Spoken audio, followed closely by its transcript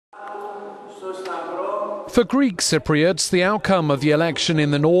For Greek Cypriots, the outcome of the election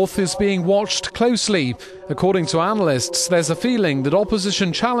in the north is being watched closely. According to analysts, there's a feeling that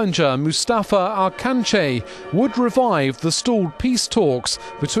opposition challenger Mustafa Akinsi would revive the stalled peace talks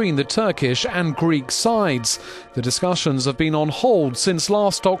between the Turkish and Greek sides. The discussions have been on hold since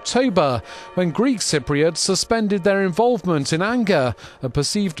last October, when Greek Cypriots suspended their involvement in anger at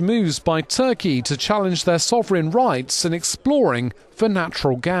perceived moves by Turkey to challenge their sovereign rights in exploring for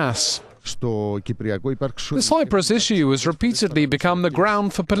natural gas. The Cyprus issue has repeatedly become the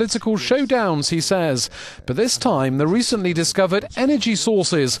ground for political showdowns, he says. But this time, the recently discovered energy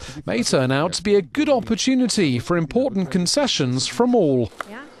sources may turn out to be a good opportunity for important concessions from all.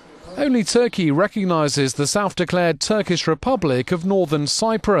 Only Turkey recognises the self-declared Turkish Republic of Northern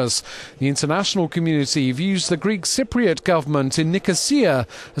Cyprus. The international community views the Greek Cypriot government in Nicosia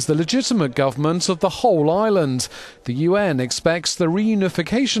as the legitimate government of the whole island. The UN expects the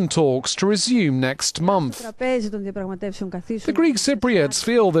reunification talks to resume next month. The Greek Cypriots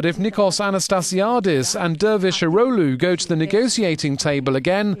feel that if Nikos Anastasiadis and Dervish Erolu go to the negotiating table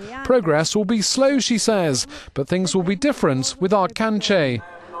again, progress will be slow, she says, but things will be different with Akinsi.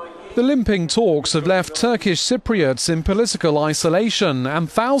 The limping talks have left Turkish Cypriots in political isolation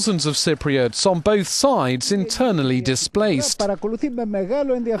and thousands of Cypriots on both sides internally displaced.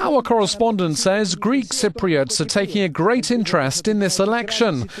 Our correspondent says Greek Cypriots are taking a great interest in this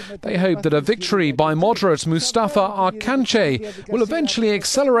election. They hope that a victory by moderate Mustafa Akinsi will eventually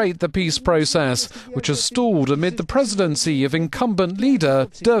accelerate the peace process, which has stalled amid the presidency of incumbent leader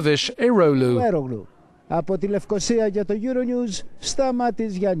Dervish Erolu. Από τη Λευκοσία για το Euronews,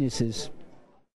 Σταμάτης Γιάννησης.